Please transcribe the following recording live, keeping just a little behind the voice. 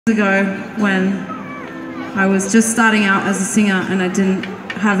Ago when I was just starting out as a singer and I didn't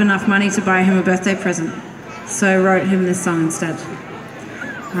have enough money to buy him a birthday present, so I wrote him this song instead,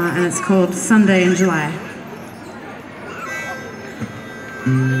 and it's called Sunday in July.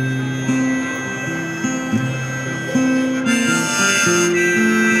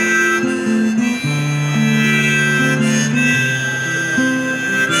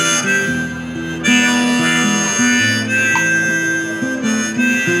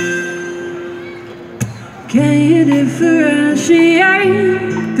 Can you differentiate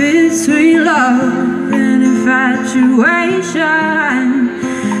between love and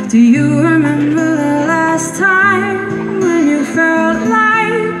infatuation? Do you remember the last time when you felt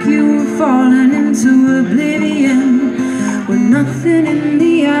like you were falling into oblivion, with nothing in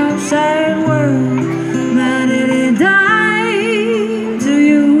the outside world mattered a dime to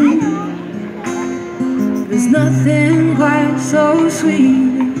you? There's nothing quite so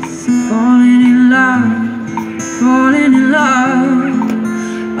sweet as falling in love. Falling in love.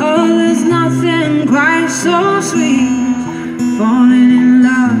 Oh, there's nothing quite so sweet. Falling in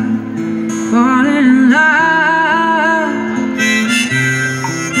love. Falling in love.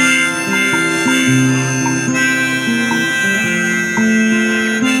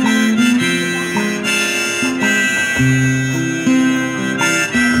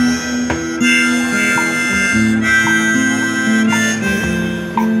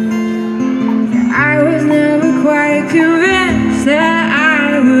 Convinced that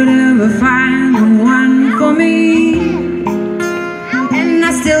I would ever find the one for me, and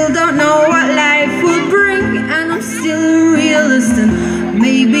I still don't know what life will bring, and I'm still a realist, and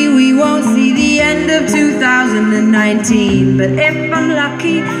maybe we won't see the end of 2019, but if I'm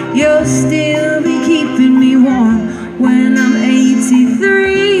lucky, you'll still be keeping me warm when I'm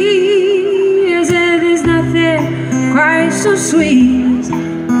 83. I said there's nothing quite so sweet as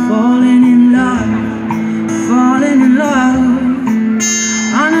falling in love. Falling in love.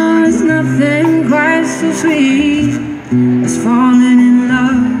 I know there's nothing quite so sweet as falling in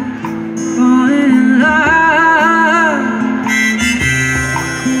love. Falling in love.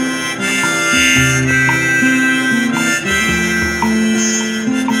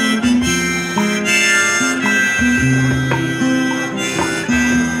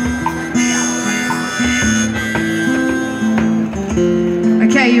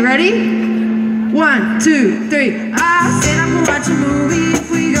 Okay, you ready? 1, 2, 3. I said I'm gonna watch a movie if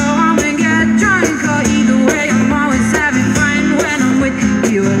we go home and get drunk, or either way I'm always having fun when I'm with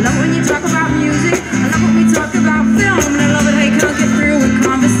you. I love when you talk about music, I love when we talk about film, and I love it how you can't get through a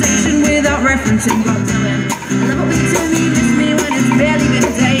conversation without referencing about telling. I love it when you tell me you miss me when it's barely been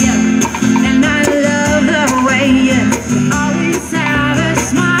a day, and I love the way you always have a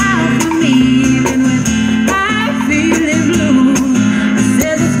smile for me even when I'm feeling blue. I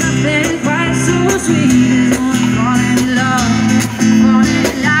said there's nothing quite so sweet